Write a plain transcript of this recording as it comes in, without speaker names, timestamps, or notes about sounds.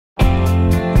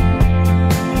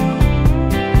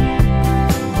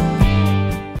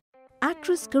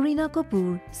Actress Kareena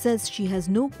Kapoor says she has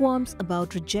no qualms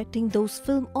about rejecting those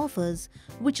film offers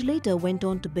which later went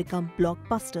on to become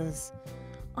blockbusters.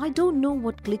 "I don't know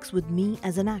what clicks with me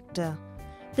as an actor.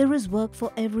 There is work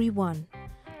for everyone.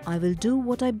 I will do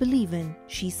what I believe in,"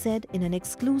 she said in an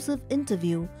exclusive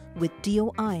interview with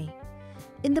TOI.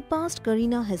 In the past,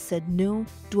 Kareena has said no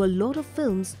to a lot of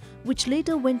films which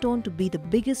later went on to be the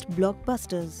biggest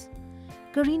blockbusters.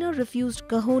 Kareena refused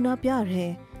Kaho Na Pyar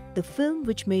Hai. The film,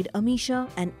 which made Amisha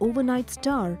an overnight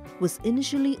star, was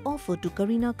initially offered to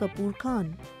Kareena Kapoor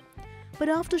Khan. But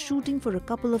after shooting for a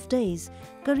couple of days,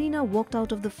 Kareena walked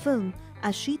out of the film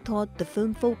as she thought the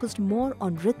film focused more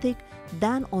on Hrithik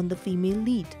than on the female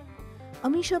lead.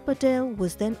 Amisha Patel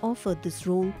was then offered this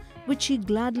role, which she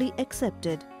gladly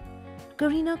accepted.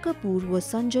 Kareena Kapoor was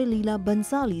Sanjay Leela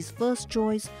Bhansali's first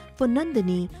choice for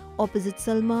Nandini opposite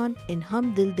Salman in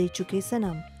Hum Dil De Chuke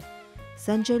Sanam.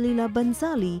 Sanjay Leela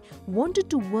Bhansali wanted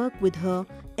to work with her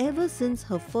ever since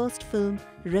her first film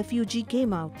Refugee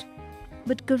came out.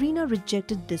 But Kareena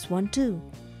rejected this one too.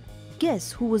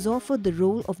 Guess who was offered the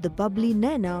role of the bubbly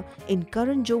Naina in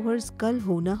Karan Johar's Kal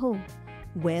Ho Na Ho?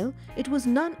 Well, it was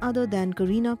none other than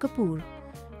Kareena Kapoor.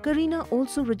 Kareena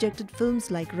also rejected films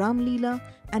like Ram Leela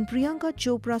and Priyanka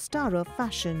Chopra starrer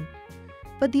Fashion.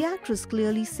 But the actress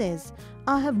clearly says,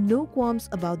 "I have no qualms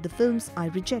about the films I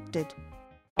rejected."